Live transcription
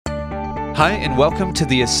Hi, and welcome to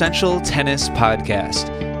the Essential Tennis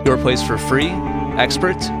Podcast, your place for free,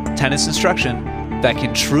 expert tennis instruction that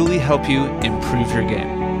can truly help you improve your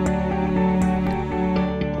game.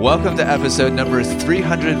 Welcome to episode number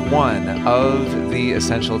 301 of the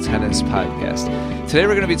Essential Tennis Podcast. Today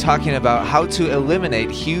we're going to be talking about how to eliminate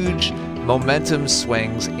huge momentum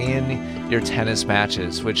swings in your tennis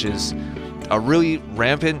matches, which is a really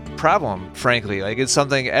rampant problem, frankly. It's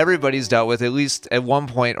something everybody's dealt with at least at one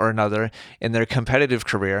point or another in their competitive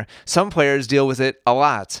career. Some players deal with it a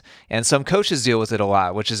lot, and some coaches deal with it a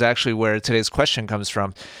lot, which is actually where today's question comes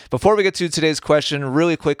from. Before we get to today's question,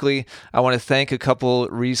 really quickly, I want to thank a couple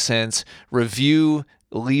recent review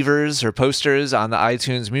leavers or posters on the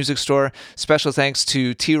iTunes Music Store. Special thanks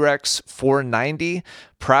to T-Rex490,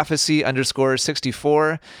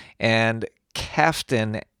 Prophecy_64, and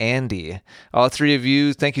Captain Andy. All three of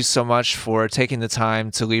you, thank you so much for taking the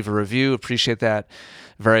time to leave a review. Appreciate that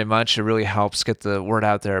very much. It really helps get the word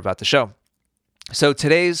out there about the show. So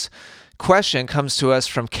today's question comes to us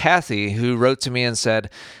from Kathy, who wrote to me and said,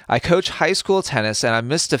 I coach high school tennis and I'm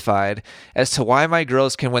mystified as to why my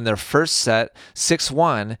girls can win their first set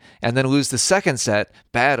 6-1 and then lose the second set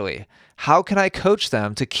badly. How can I coach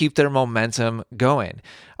them to keep their momentum going?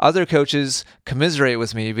 Other coaches commiserate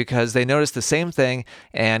with me because they notice the same thing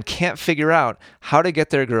and can't figure out how to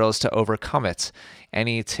get their girls to overcome it.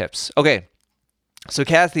 Any tips? Okay, so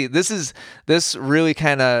Kathy, this really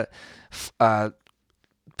kind of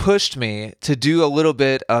pushed me to do a little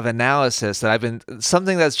bit of analysis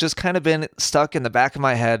something that's just kind of been stuck in the back of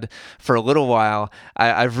my head for a little while.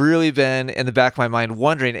 I've really been in the back of my mind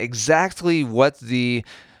wondering exactly what the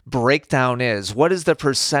breakdown is. What is the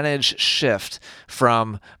percentage shift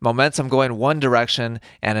from momentum going one direction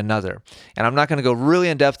and another? And I'm not going to go really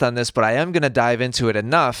in depth on this, but I am going to dive into it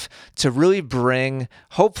enough to really bring,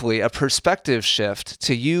 hopefully, a perspective shift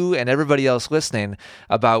to you and everybody else listening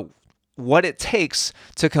about what it takes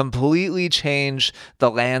to completely change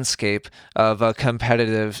the landscape of a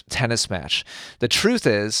competitive tennis match. The truth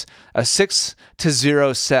is, a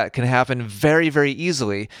 6-0 set can happen very, very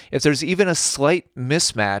easily if there's even a slight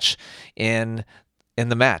mismatch in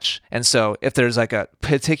the match. And so if there's like a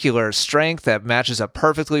particular strength that matches up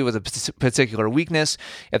perfectly with a particular weakness,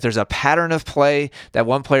 if there's a pattern of play that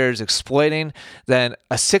one player is exploiting, then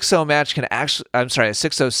a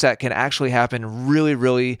 6-0 set can actually happen really,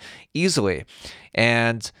 really easily.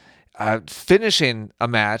 And finishing a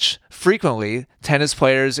match, frequently, tennis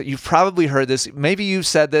players, you've probably heard this, maybe you've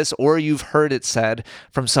said this or you've heard it said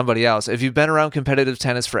from somebody else. If you've been around competitive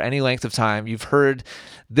tennis for any length of time, you've heard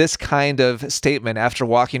this kind of statement after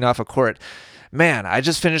walking off a court. Man, I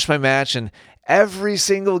just finished my match and every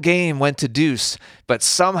single game went to deuce, but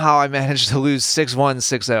somehow I managed to lose 6-1,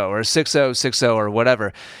 6-0 or 6-0, 6-0 or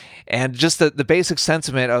whatever. And just the basic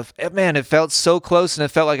sentiment of, man, it felt so close and it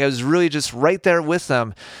felt like I was really just right there with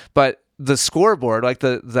them. But the scoreboard, like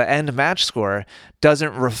the end match score,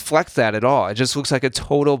 doesn't reflect that at all. It just looks like a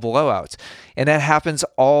total blowout. And that happens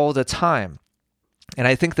all the time. And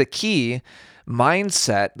I think the key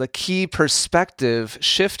mindset, the key perspective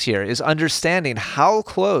shift here is understanding how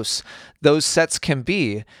close those sets can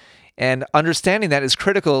be. And understanding that is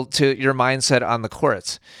critical to your mindset on the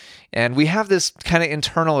courts. And we have this kind of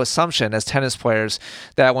internal assumption as tennis players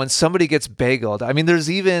that when somebody gets bageled, I mean, there's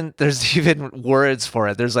even words for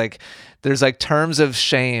it. There's like terms of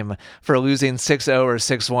shame for losing 6-0 or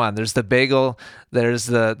 6-1. There's the bagel, there's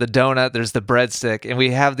the donut, there's the breadstick, and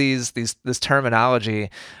we have this terminology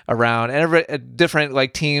around. And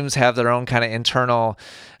different teams have their own kind of internal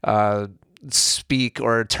speak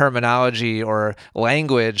or terminology or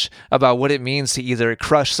language about what it means to either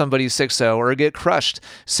crush somebody 6-0 or get crushed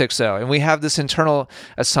 6-0. And we have this internal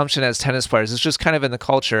assumption as tennis players. It's just kind of in the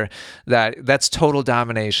culture that that's total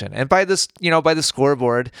domination. And by this, by the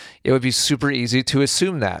scoreboard, it would be super easy to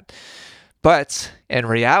assume that. But in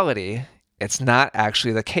reality, it's not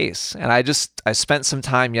actually the case. And I spent some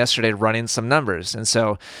time yesterday running some numbers. And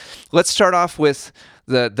so let's start off with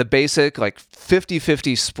the basic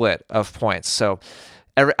 50-50 split of points. So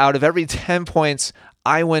out of every 10 points,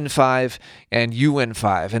 I win 5 and you win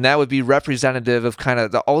 5. And that would be representative of kind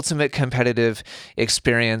of the ultimate competitive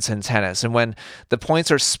experience in tennis. And when the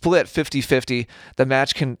points are split 50-50, the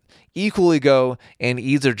match can equally go in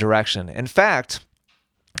either direction. In fact,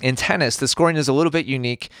 In tennis, the scoring is a little bit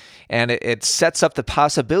unique, and it sets up the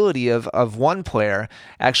possibility of one player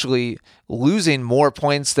actually losing more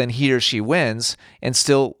points than he or she wins and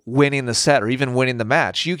still winning the set or even winning the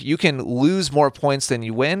match. You can lose more points than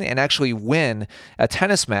you win and actually win a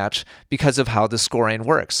tennis match because of how the scoring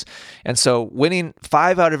works. And so winning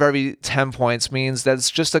 5 out of every 10 points means that it's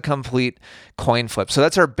just a complete coin flip. So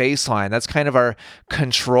that's our baseline. That's kind of our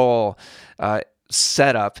control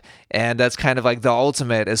setup, and that's kind of like the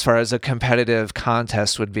ultimate as far as a competitive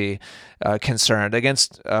contest would be concerned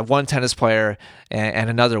against one tennis player and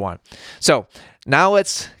another one. So now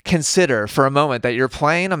let's consider for a moment that you're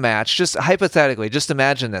playing a match, just hypothetically, just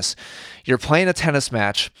imagine this. You're playing a tennis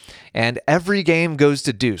match and every game goes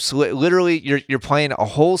to deuce. Literally, you're playing a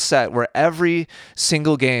whole set where every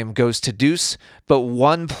single game goes to deuce, but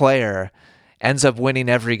one player ends up winning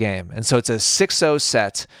every game. And so it's a 6-0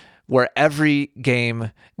 set where every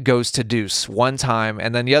game goes to deuce one time,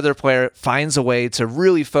 and then the other player finds a way to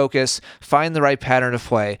really focus, find the right pattern of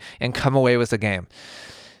play, and come away with the game.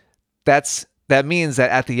 That means that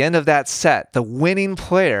at the end of that set, the winning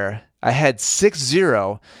player ahead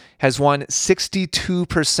 6-0 has won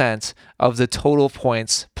 62% of the total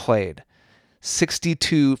points played.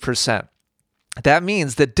 62%. That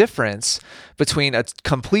means the difference between a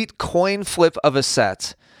complete coin flip of a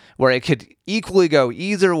set where it could equally go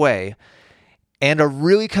either way, and a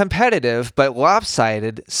really competitive but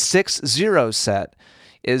lopsided 6-0 set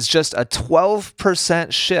is just a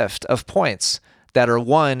 12% shift of points that are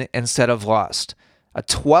won instead of lost. A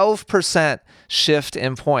 12% shift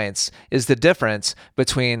in points is the difference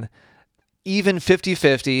between even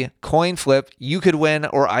 50-50 coin flip, you could win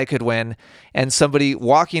or I could win, and somebody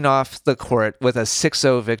walking off the court with a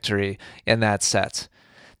 6-0 victory in that set.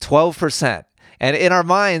 12%. And in our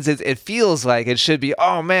minds, it feels like it should be,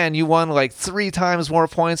 oh man, you won like 3 times more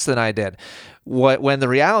points than I did. When the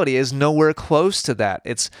reality is nowhere close to that.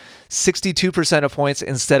 It's 62% of points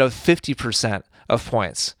instead of 50% of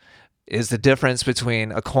points is the difference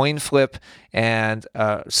between a coin flip and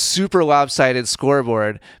a super lopsided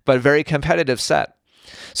scoreboard, but very competitive set.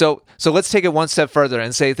 So let's take it one step further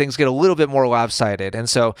and say things get a little bit more lopsided. And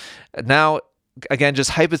so now, again,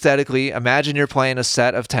 just hypothetically, imagine you're playing a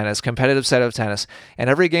set of tennis, competitive set of tennis, and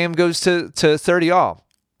every game goes to 30-all.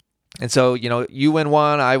 And so, you win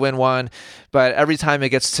one, I win one, but every time it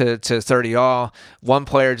gets to 30-all, one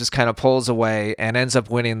player just kind of pulls away and ends up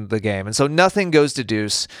winning the game. And so nothing goes to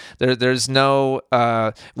deuce. There's no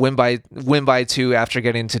win by 2 after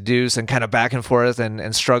getting to deuce and kind of back and forth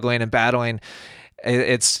and struggling and battling.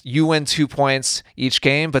 It's you win 2 points each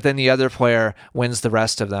game, but then the other player wins the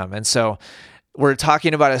rest of them. And so we're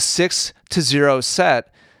talking about a 6-0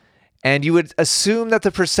 set, and you would assume that the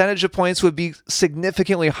percentage of points would be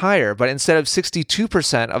significantly higher, but instead of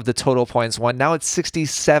 62% of the total points won, now it's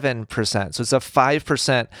 67%. So it's a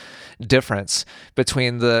 5% difference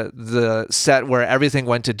between the set where everything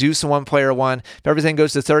went to deuce and one player won. If everything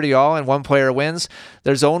goes to 30-all and one player wins,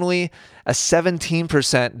 there's only a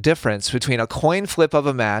 17% difference between a coin flip of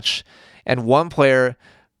a match and one player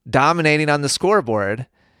dominating on the scoreboard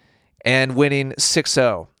and winning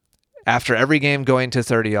 6-0 after every game going to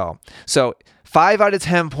 30-all. So 5 out of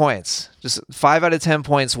 10 points, just 5 out of 10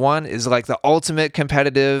 points won is like the ultimate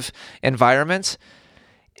competitive environment.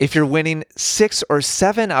 If you're winning 6 or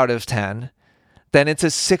 7 out of 10, then it's a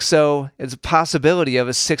 6-0, it's a possibility of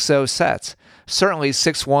a 6-0 set. Certainly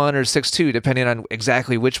 6-1 or 6-2, depending on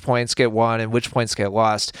exactly which points get won and which points get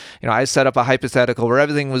lost. I set up a hypothetical where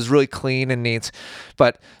everything was really clean and neat,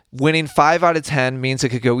 but winning 5 out of 10 means it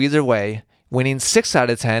could go either way. Winning 6 out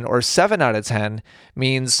of 10 or 7 out of 10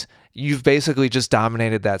 means you've basically just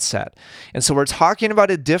dominated that set. And so we're talking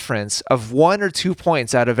about a difference of 1 or 2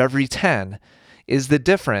 points out of every 10 is the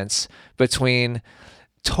difference between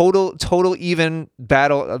total even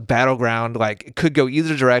battleground, like it could go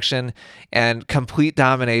either direction, and complete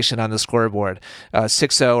domination on the scoreboard,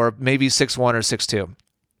 6-0 or maybe 6-1 or 6-2.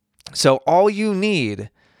 So all you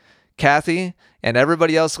need, Kathy, and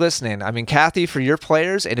everybody else listening, Kathy, for your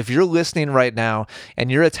players, and if you're listening right now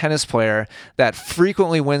and you're a tennis player that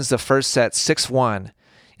frequently wins the first set 6-1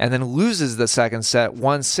 and then loses the second set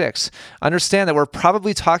 1-6, understand that we're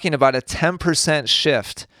probably talking about a 10%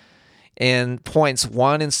 shift in points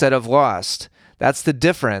won instead of lost. That's the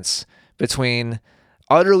difference between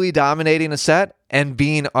utterly dominating a set and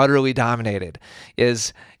being utterly dominated,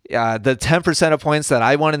 is the 10% of points that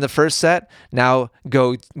I won in the first set now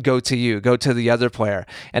go to you, go to the other player.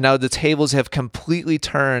 And now the tables have completely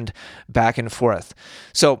turned back and forth.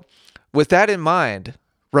 So with that in mind,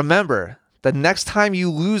 remember, the next time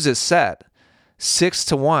you lose a set,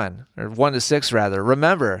 6-1, or 1-6 rather.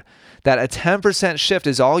 Remember that a 10% shift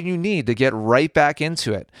is all you need to get right back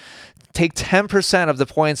into it. Take 10% of the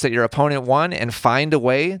points that your opponent won and find a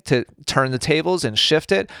way to turn the tables and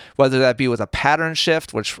shift it, whether that be with a pattern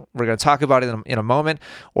shift, which we're going to talk about in a moment,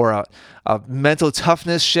 or a mental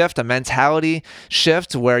toughness shift, a mentality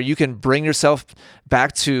shift where you can bring yourself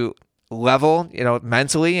back to level,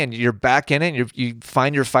 mentally, and you're back in it, and you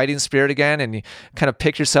find your fighting spirit again, and you kind of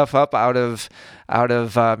pick yourself up out of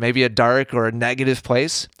maybe a dark or a negative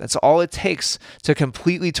place. That's all it takes to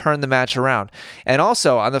completely turn the match around. And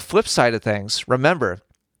also, on the flip side of things, remember,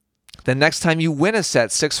 the next time you win a set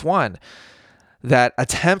 6-1, that a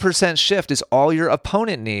 10% shift is all your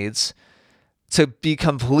opponent needs to be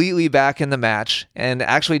completely back in the match and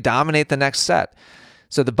actually dominate the next set.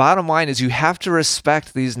 So the bottom line is you have to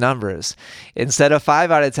respect these numbers. Instead of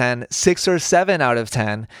 5 out of 10, 6 or 7 out of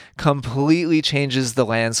 10 completely changes the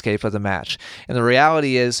landscape of the match. And the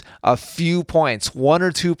reality is a few points, 1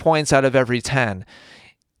 or 2 points out of every 10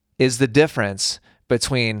 is the difference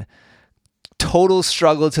between total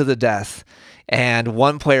struggle to the death and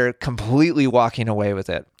one player completely walking away with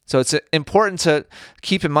it. So it's important to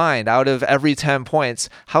keep in mind, out of every 10 points,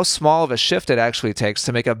 how small of a shift it actually takes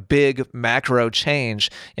to make a big macro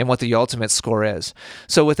change in what the ultimate score is.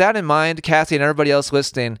 So with that in mind, Kathy and everybody else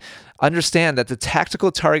listening, understand that the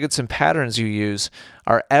tactical targets and patterns you use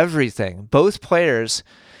are everything. Both players,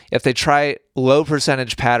 if they try low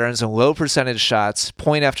percentage patterns and low percentage shots,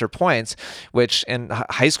 point after point, which in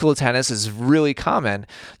high school tennis is really common,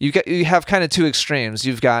 you have kind of two extremes.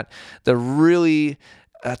 You've got the really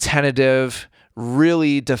tentative,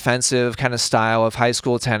 really defensive kind of style of high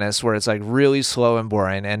school tennis where it's like really slow and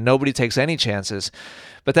boring and nobody takes any chances.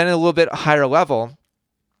 But then at a little bit higher level,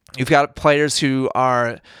 you've got players who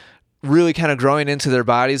are really kind of growing into their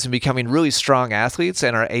bodies and becoming really strong athletes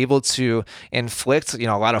and are able to inflict,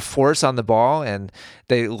 a lot of force on the ball, and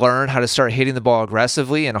they learn how to start hitting the ball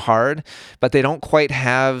aggressively and hard, but they don't quite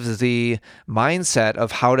have the mindset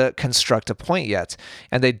of how to construct a point yet.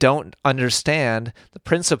 And they don't understand the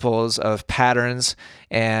principles of patterns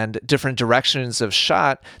and different directions of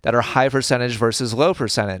shot that are high percentage versus low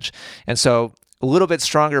percentage. And so a little bit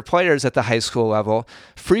stronger players at the high school level,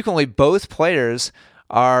 frequently both players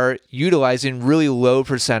are utilizing really low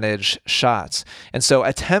percentage shots. And so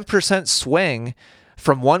a 10% swing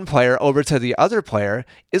from one player over to the other player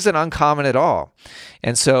isn't uncommon at all.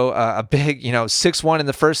 And so a big, 6-1 in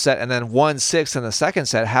the first set and then 1-6 in the second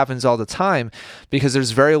set happens all the time because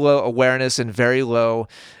there's very low awareness and very low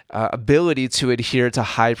ability to adhere to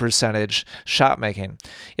high percentage shot making.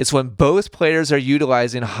 It's when both players are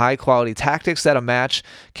utilizing high quality tactics that a match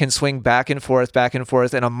can swing back and forth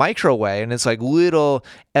in a micro way. And it's like little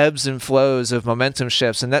ebbs and flows of momentum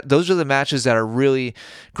shifts. And those are the matches that are really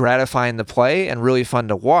gratifying to play and really fun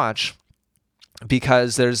to watch,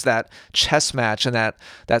 because there's that chess match and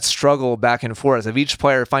that struggle back and forth of each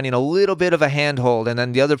player finding a little bit of a handhold, and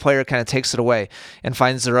then the other player kind of takes it away and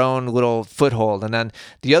finds their own little foothold, and then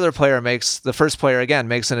the first player again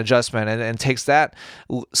makes an adjustment and takes that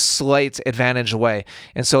slight advantage away.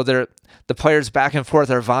 And so the players back and forth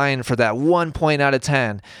are vying for that 1 point out of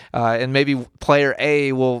 10, and maybe player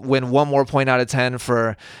A will win 1 more point out of 10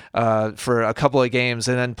 for a couple of games,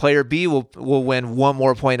 and then player B will win 1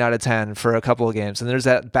 more point out of 10 for a couple of games, and there's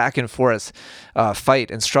that back and forth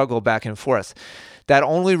fight and struggle back and forth. That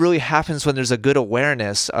only really happens when there's a good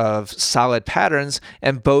awareness of solid patterns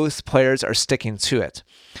and both players are sticking to it.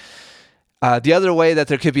 The other way that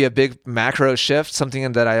there could be a big macro shift,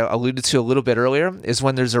 something that I alluded to a little bit earlier, is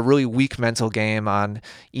when there's a really weak mental game on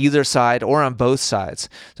either side or on both sides.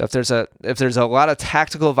 So if there's a lot of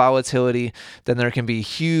tactical volatility, then there can be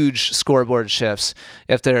huge scoreboard shifts.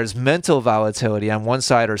 If there's mental volatility on one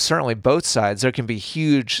side or certainly both sides, there can be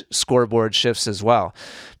huge scoreboard shifts as well.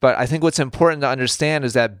 But I think what's important to understand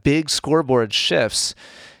is that big scoreboard shifts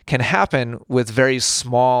can happen with very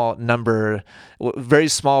small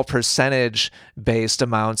percentage-based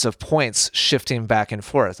amounts of points shifting back and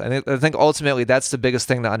forth. I think ultimately that's the biggest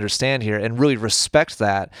thing to understand here, and really respect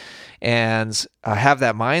that and have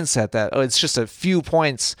that mindset that it's just a few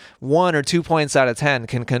points, 1 or 2 points out of 10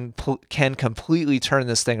 can completely turn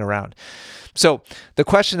this thing around. So the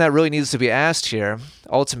question that really needs to be asked here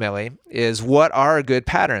ultimately is, what are good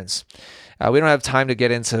patterns? We don't have time to get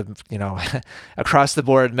into, across the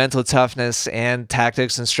board mental toughness and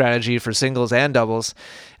tactics and strategy for singles and doubles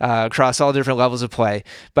across all different levels of play.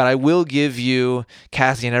 But I will give you,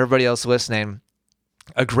 Kathy and everybody else listening,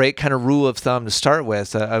 a great kind of rule of thumb to start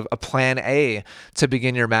with, a plan A to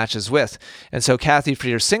begin your matches with. And so, Kathy, for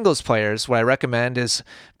your singles players, what I recommend is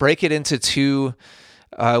break it into two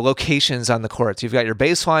locations on the court. You've got your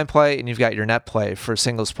baseline play and you've got your net play for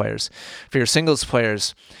singles players. For your singles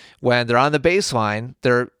players, when they're on the baseline,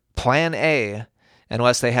 they're plan A,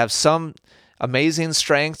 unless they have some amazing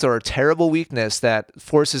strength or terrible weakness that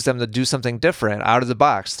forces them to do something different out of the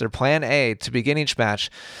box. Their plan A to begin each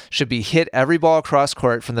match should be hit every ball across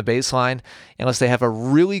court from the baseline unless they have a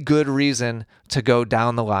really good reason to go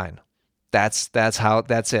down the line. That's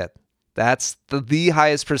it. That's the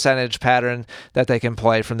highest percentage pattern that they can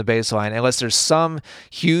play from the baseline, unless there's some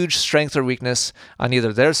huge strength or weakness on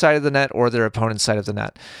either their side of the net or their opponent's side of the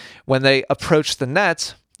net. When they approach the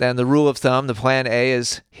net, then the rule of thumb, the plan A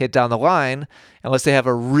is hit down the line, unless they have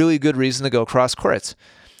a really good reason to go cross court.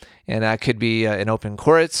 And that could be an open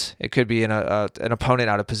court. It could be an opponent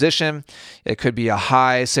out of position. It could be a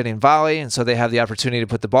high sitting volley, and so they have the opportunity to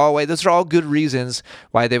put the ball away. Those are all good reasons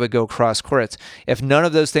why they would go cross court. If none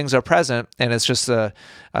of those things are present, and it's just a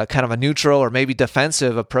kind of a neutral or maybe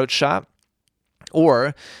defensive approach shot,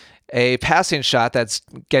 or a passing shot that's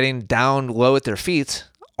getting down low at their feet,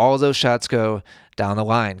 all those shots go down the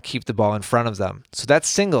line. Keep the ball in front of them. So that's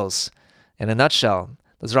singles in a nutshell.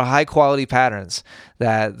 Those are high quality patterns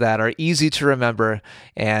that are easy to remember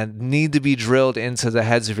and need to be drilled into the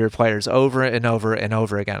heads of your players over and over and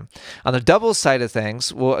over again. On the doubles side of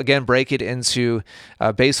things, we'll again break it into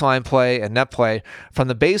baseline play and net play. From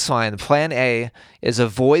the baseline, plan A is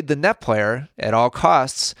avoid the net player at all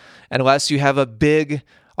costs unless you have a big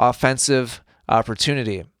offensive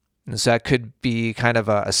opportunity. And so that could be kind of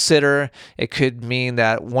a sitter. It could mean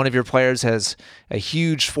that one of your players has a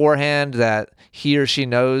huge forehand that he or she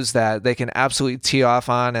knows that they can absolutely tee off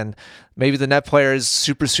on, and maybe the net player is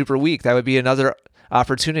super, super weak. That would be another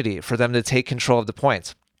opportunity for them to take control of the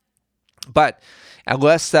points. But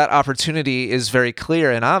unless that opportunity is very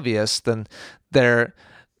clear and obvious, then their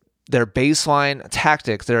baseline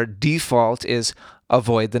tactic, their default is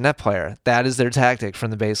avoid the net player. That is their tactic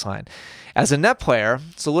from the baseline. As a net player,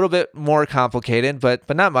 it's a little bit more complicated,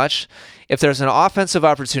 but not much. If there's an offensive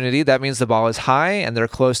opportunity, that means the ball is high and they're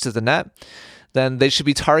close to the net, then they should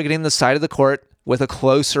be targeting the side of the court with a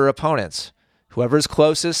closer opponent. Whoever's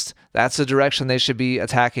closest, that's the direction they should be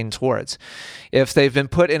attacking towards. If they've been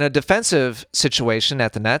put in a defensive situation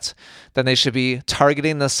at the net, then they should be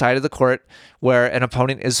targeting the side of the court where an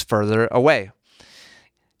opponent is further away.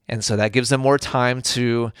 And so that gives them more time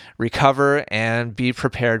to recover and be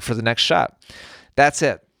prepared for the next shot. That's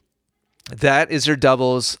it. That is your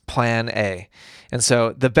doubles plan A. And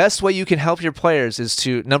so the best way you can help your players is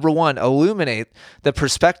to, number one, illuminate the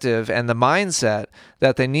perspective and the mindset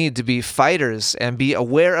that they need to be fighters and be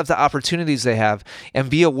aware of the opportunities they have and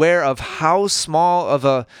be aware of how small of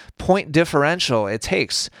a point differential it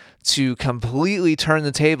takes to completely turn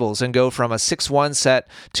the tables and go from a 6-1 set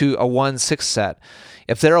to a 1-6 set.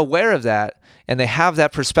 If they're aware of that and they have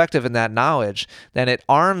that perspective and that knowledge, then it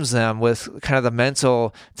arms them with kind of the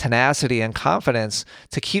mental tenacity and confidence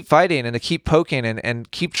to keep fighting and to keep poking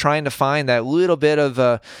and keep trying to find that little bit of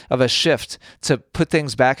a shift to put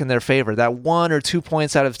things back in their favor, that 1 or 2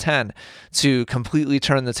 points out of 10 to completely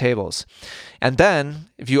turn the tables. And then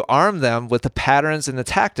if you arm them with the patterns and the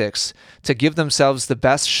tactics to give themselves the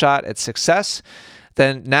best shot at success,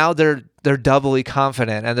 then now they're doubly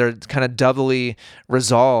confident and they're kind of doubly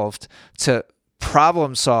resolved to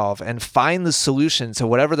problem solve and find the solution to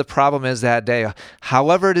whatever the problem is that day.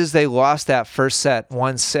 However it is they lost that first set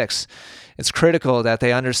 1-6, it's critical that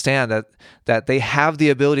they understand that they have the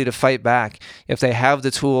ability to fight back if they have the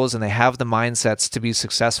tools and they have the mindsets to be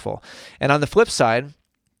successful. And on the flip side,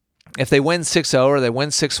 if they win 6-0 or they win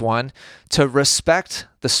 6-1, to respect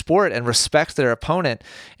the sport and respect their opponent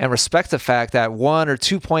and respect the fact that 1 or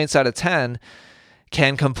 2 points out of 10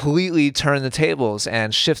 can completely turn the tables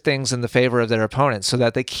and shift things in the favor of their opponent, so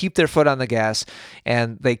that they keep their foot on the gas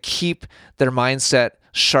and they keep their mindset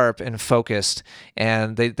sharp and focused,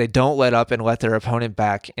 and they don't let up and let their opponent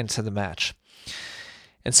back into the match.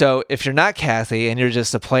 And so if you're not Kathy and you're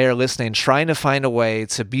just a player listening, trying to find a way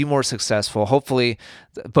to be more successful, hopefully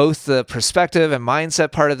both the perspective and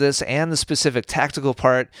mindset part of this and the specific tactical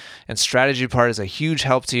part and strategy part is a huge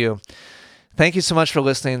help to you. Thank you so much for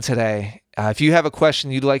listening today. If you have a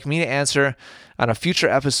question you'd like me to answer on a future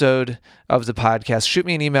episode of the podcast, shoot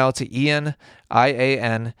me an email to Ian,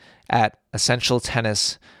 IAN,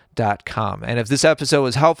 @essentialtennis.com. And if this episode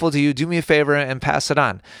was helpful to you, do me a favor and pass it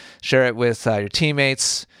on. Share it with your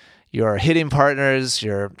teammates, your hitting partners,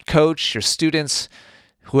 your coach, your students,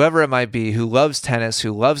 whoever it might be who loves tennis,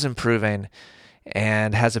 who loves improving,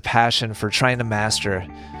 and has a passion for trying to master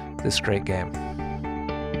this great game.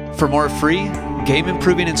 For more free game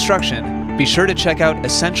improving instruction, be sure to check out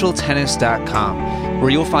essentialtennis.com. where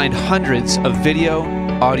you'll find hundreds of video,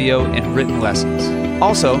 audio, and written lessons.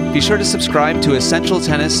 Also, be sure to subscribe to Essential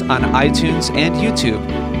Tennis on iTunes and YouTube,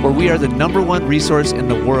 where we are the #1 resource in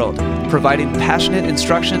the world, providing passionate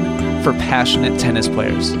instruction for passionate tennis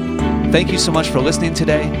players. Thank you so much for listening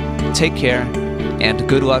today. Take care, and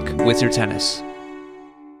good luck with your tennis.